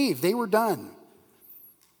 They caved. They were done.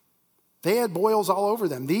 They had boils all over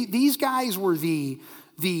them. These guys were the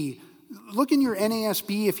look in your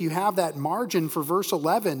NASB if you have that margin for verse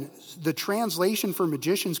 11. The translation for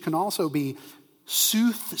magicians can also be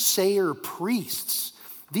soothsayer priests.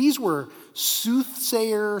 These were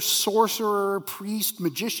soothsayer, sorcerer, priest,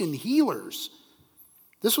 magician, healers.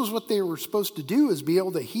 This was what they were supposed to do, is be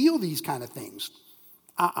able to heal these kind of things.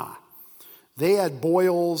 They had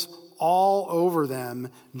boils all over them,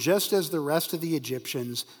 just as the rest of the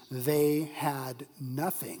Egyptians. They had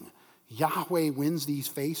nothing. Yahweh wins these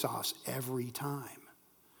face-offs every time.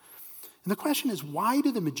 And the question is, why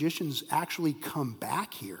do the magicians actually come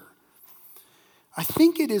back here? I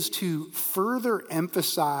think it is to further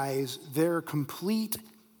emphasize their complete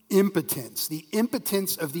impotence, the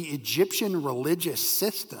impotence of the Egyptian religious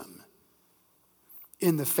system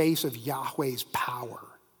in the face of Yahweh's power.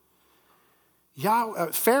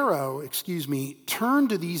 Pharaoh, turned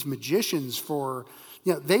to these magicians for,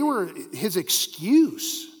 they were his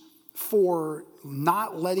excuse for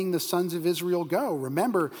not letting the sons of Israel go.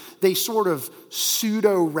 Remember, they sort of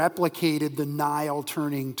pseudo-replicated the Nile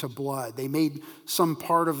turning to blood. They made some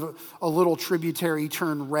part of a little tributary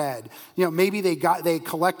turn red. Maybe they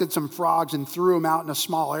collected some frogs and threw them out in a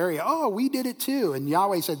small area. Oh, we did it too. And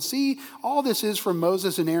Yahweh said, see, all this is from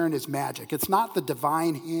Moses and Aaron is magic. It's not the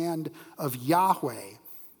divine hand of Yahweh.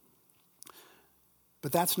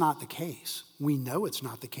 But that's not the case. We know it's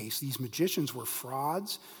not the case. These magicians were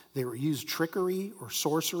frauds. They were used trickery or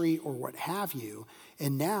sorcery or what have you.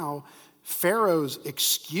 And now Pharaoh's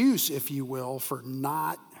excuse, if you will, for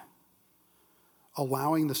not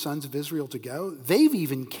allowing the sons of Israel to go, they've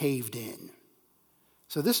even caved in.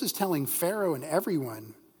 So this is telling Pharaoh and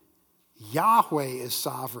everyone, Yahweh is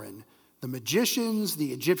sovereign. The magicians,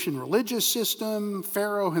 the Egyptian religious system,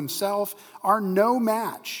 Pharaoh himself are no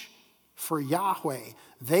match for Yahweh.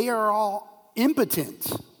 They are all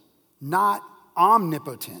impotent, not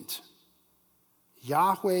omnipotent.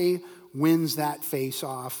 Yahweh wins that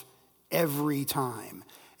face-off every time.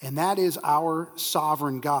 And that is our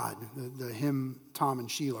sovereign God, the hymn Tom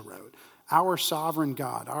and Sheila wrote. Our sovereign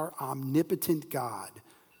God, our omnipotent God,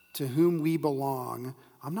 to whom we belong.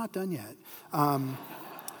 I'm not done yet. And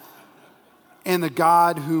the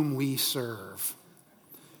God whom we serve.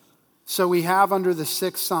 So we have under the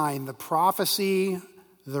sixth sign the prophecy,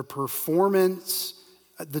 the performance.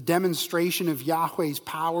 the demonstration of Yahweh's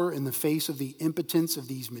power in the face of the impotence of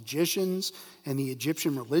these magicians and the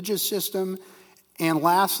Egyptian religious system. And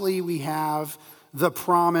lastly, we have the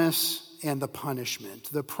promise and the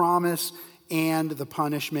punishment. The promise and the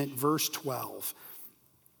punishment, verse 12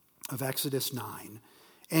 of Exodus 9.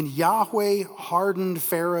 And Yahweh hardened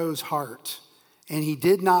Pharaoh's heart, and he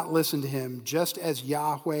did not listen to him, just as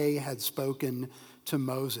Yahweh had spoken to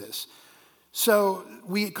Moses. So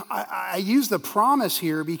I use the promise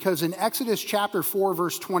here because in Exodus chapter 4,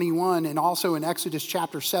 verse 21, and also in Exodus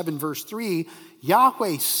chapter 7, verse 3,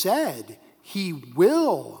 Yahweh said he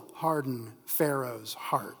will harden Pharaoh's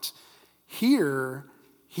heart. Here,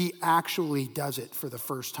 he actually does it for the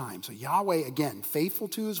first time. So Yahweh, again, faithful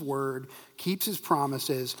to his word, keeps his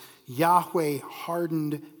promises. Yahweh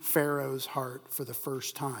hardened Pharaoh's heart for the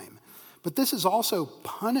first time. But this is also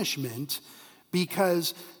punishment,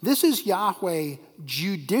 because this is Yahweh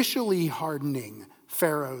judicially hardening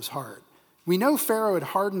Pharaoh's heart. We know Pharaoh had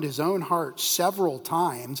hardened his own heart several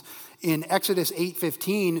times. In Exodus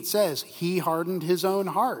 8:15, it says, he hardened his own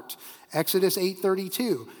heart. Exodus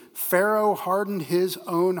 8:32, Pharaoh hardened his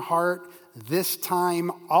own heart this time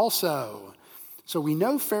also. So we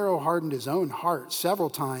know Pharaoh hardened his own heart several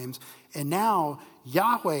times. And now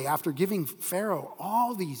Yahweh, after giving Pharaoh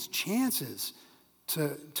all these chances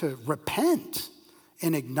to repent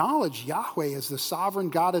and acknowledge Yahweh as the sovereign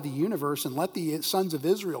God of the universe and let the sons of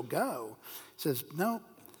Israel go, says, no.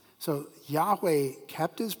 So Yahweh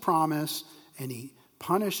kept his promise, and he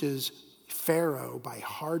punishes Pharaoh by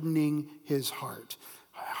hardening his heart.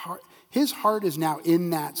 His heart is now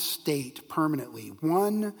in that state permanently.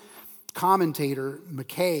 One commentator,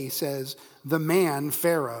 McKay, says, the man,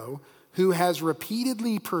 Pharaoh, who has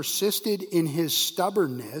repeatedly persisted in his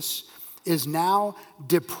stubbornness is now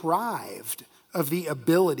deprived of the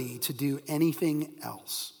ability to do anything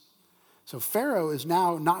else. So Pharaoh is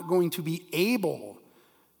now not going to be able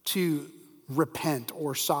to repent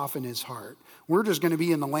or soften his heart. We're just going to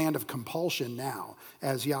be in the land of compulsion now,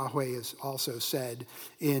 as Yahweh has also said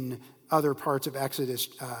in other parts of Exodus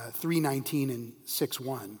 3:19 and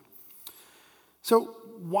 6:1. So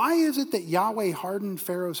why is it that Yahweh hardened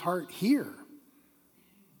Pharaoh's heart here?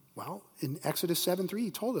 Well, in Exodus 7:3,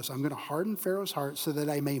 he told us, I'm going to harden Pharaoh's heart so that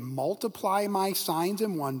I may multiply my signs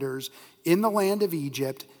and wonders in the land of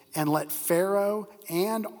Egypt and let Pharaoh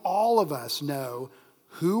and all of us know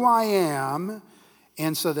who I am,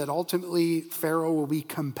 and so that ultimately Pharaoh will be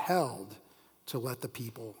compelled to let the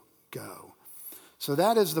people go. So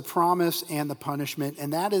that is the promise and the punishment,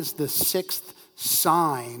 and that is the sixth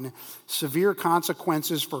sign. Severe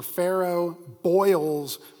consequences for Pharaoh,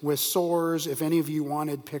 boils with sores. If any of you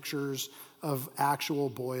wanted pictures of actual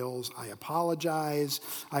boils, I apologize.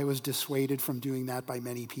 I was dissuaded from doing that by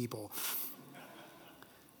many people.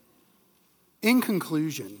 In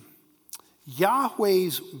conclusion,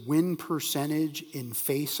 Yahweh's win percentage in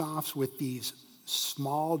face-offs with these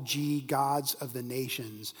small g gods of the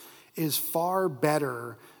nations is far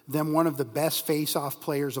better than one of the best face-off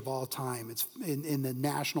players of all time. It's in the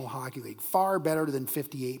National Hockey League, far better than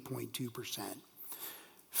 58.2%.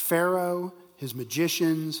 Pharaoh, his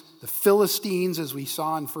magicians, the Philistines, as we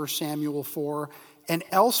saw in 1 Samuel 4, and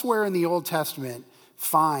elsewhere in the Old Testament,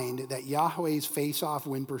 find that Yahweh's face-off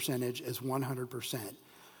win percentage is 100%.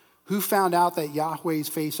 Who found out that Yahweh's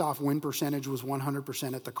face-off win percentage was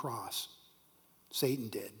 100% at the cross? Satan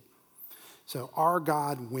did. So our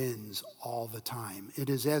God wins all the time. It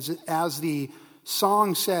is as the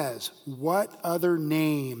song says, what other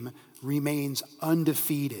name remains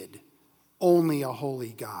undefeated? Only a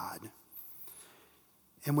holy God.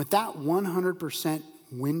 And with that 100%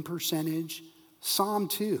 win percentage, Psalm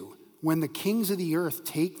 2, when the kings of the earth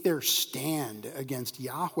take their stand against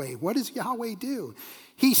Yahweh, what does Yahweh do?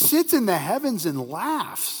 He sits in the heavens and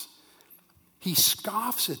laughs. He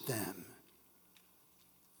scoffs at them.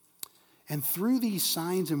 And through these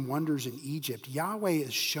signs and wonders in Egypt, Yahweh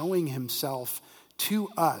is showing himself to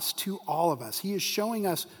us, to all of us. He is showing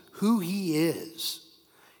us who he is.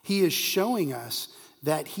 He is showing us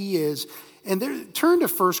that he is. And turn to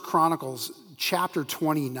 1 Chronicles chapter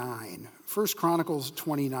 29. 1 Chronicles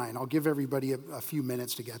 29. I'll give everybody a few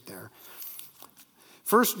minutes to get there.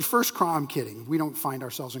 I'm kidding. We don't find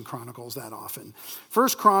ourselves in Chronicles that often. 1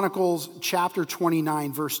 Chronicles chapter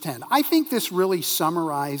 29, verse 10. I think this really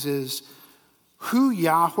summarizes who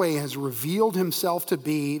Yahweh has revealed himself to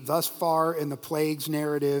be thus far in the plagues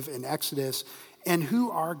narrative in Exodus, and who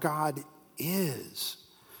our God is.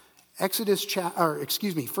 1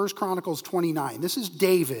 Chronicles 29. This is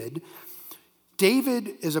David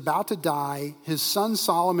David is about to die. His son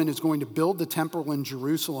Solomon is going to build the temple in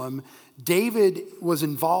Jerusalem. David was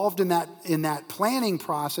involved in that planning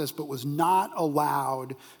process, but was not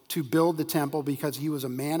allowed to build the temple because he was a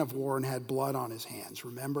man of war and had blood on his hands,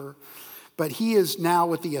 remember? But he is now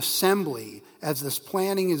with the assembly as this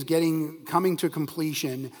planning is coming to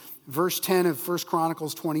completion. Verse 10 of 1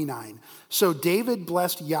 Chronicles 29. So David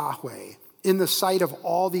blessed Yahweh in the sight of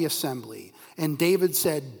all the assembly. And David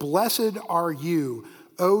said, "Blessed are you,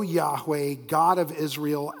 O Yahweh, God of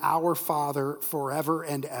Israel, our Father, forever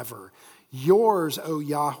and ever. Yours, O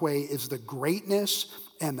Yahweh, is the greatness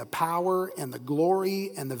and the power and the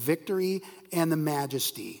glory and the victory and the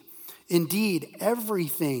majesty. Indeed,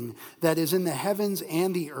 everything that is in the heavens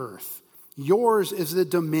and the earth, yours is the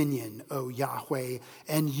dominion, O Yahweh,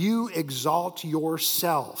 and you exalt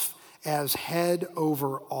yourself as head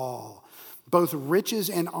over all. Both riches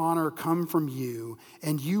and honor come from you,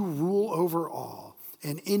 and you rule over all.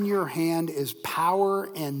 And in your hand is power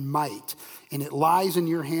and might, and it lies in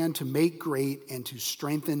your hand to make great and to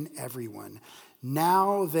strengthen everyone.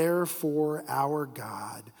 Now, therefore, our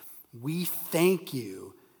God, we thank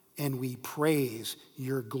you and we praise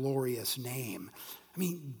your glorious name." I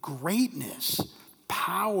mean, greatness,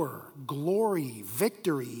 power, glory,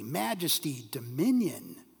 victory, majesty,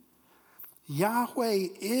 dominion. Yahweh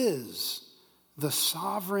is the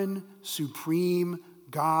sovereign, supreme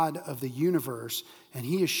God of the universe, and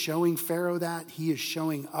he is showing Pharaoh that. He is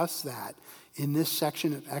showing us that in this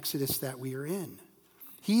section of Exodus that we are in.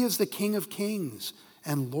 He is the King of kings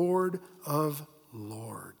and Lord of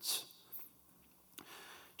lords.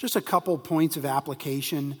 Just a couple points of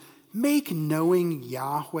application. Make knowing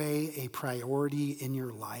Yahweh a priority in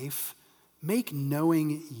your life. Make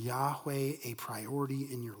knowing Yahweh a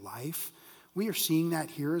priority in your life. We are seeing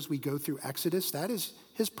that here as we go through Exodus. That is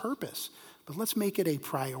his purpose. But let's make it a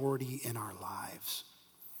priority in our lives.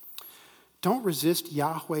 Don't resist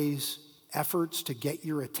Yahweh's efforts to get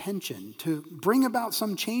your attention, to bring about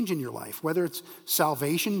some change in your life, whether it's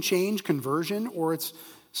salvation change, conversion, or it's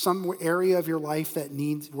some area of your life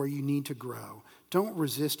where you need to grow. Don't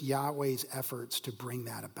resist Yahweh's efforts to bring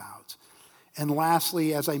that about. And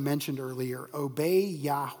lastly, as I mentioned earlier, obey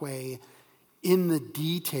Yahweh in the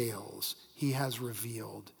details he has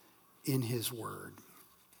revealed in his word.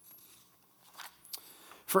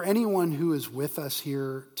 For anyone who is with us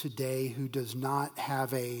here today who does not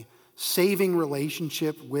have a saving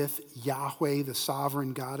relationship with Yahweh, the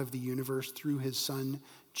sovereign God of the universe, through his son,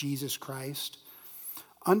 Jesus Christ,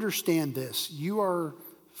 understand this. You are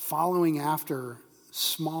following after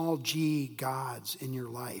small g gods in your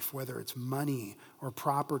life, whether it's money or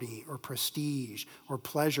property or prestige or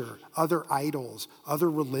pleasure, other idols, other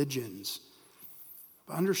religions.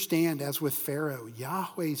 But understand, as with Pharaoh,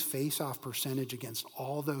 Yahweh's face-off percentage against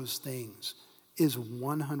all those things is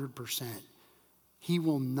 100%. He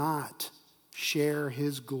will not share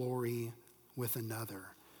his glory with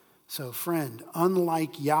another. So, friend,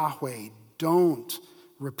 unlike Yahweh, don't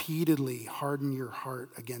repeatedly harden your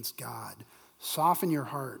heart against God. Soften your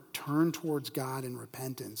heart, turn towards God in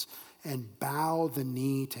repentance, and bow the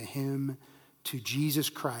knee to him, to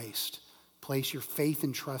Jesus Christ. Place your faith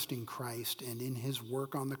and trust in Christ and in his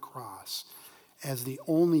work on the cross as the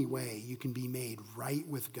only way you can be made right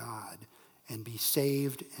with God and be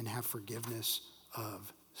saved and have forgiveness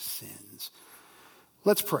of sins.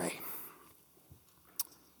 Let's pray.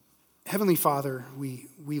 Heavenly Father, we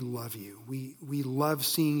love you. We love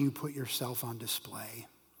seeing you put yourself on display.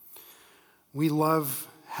 We love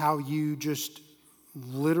how you just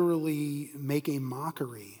literally make a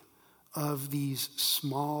mockery of these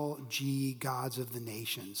small g gods of the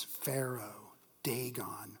nations, Pharaoh,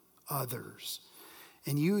 Dagon, others.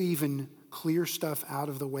 And you even clear stuff out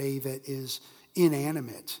of the way that is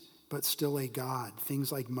inanimate, but still a god.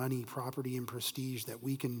 Things like money, property, and prestige that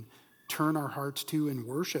we can turn our hearts to and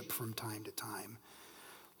worship from time to time.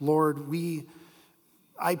 Lord,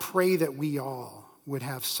 I pray that we all would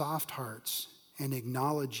have soft hearts and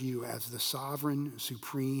acknowledge you as the sovereign,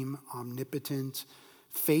 supreme, omnipotent,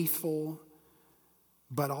 faithful,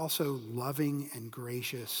 but also loving and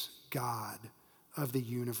gracious God of the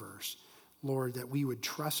universe. Lord, that we would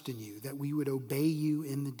trust in you, that we would obey you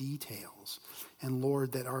in the details. And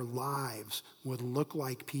Lord, that our lives would look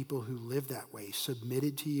like people who live that way,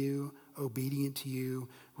 submitted to you, obedient to you,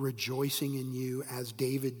 rejoicing in you as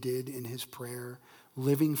David did in his prayer,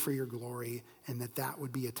 living for your glory, and that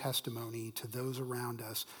would be a testimony to those around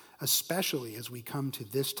us, especially as we come to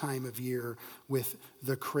this time of year with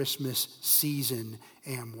the Christmas season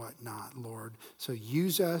and whatnot, Lord. So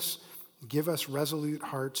use us. Give us resolute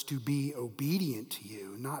hearts to be obedient to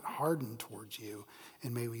you, not hardened towards you,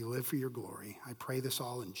 and may we live for your glory. I pray this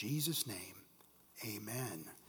all in Jesus' name. Amen.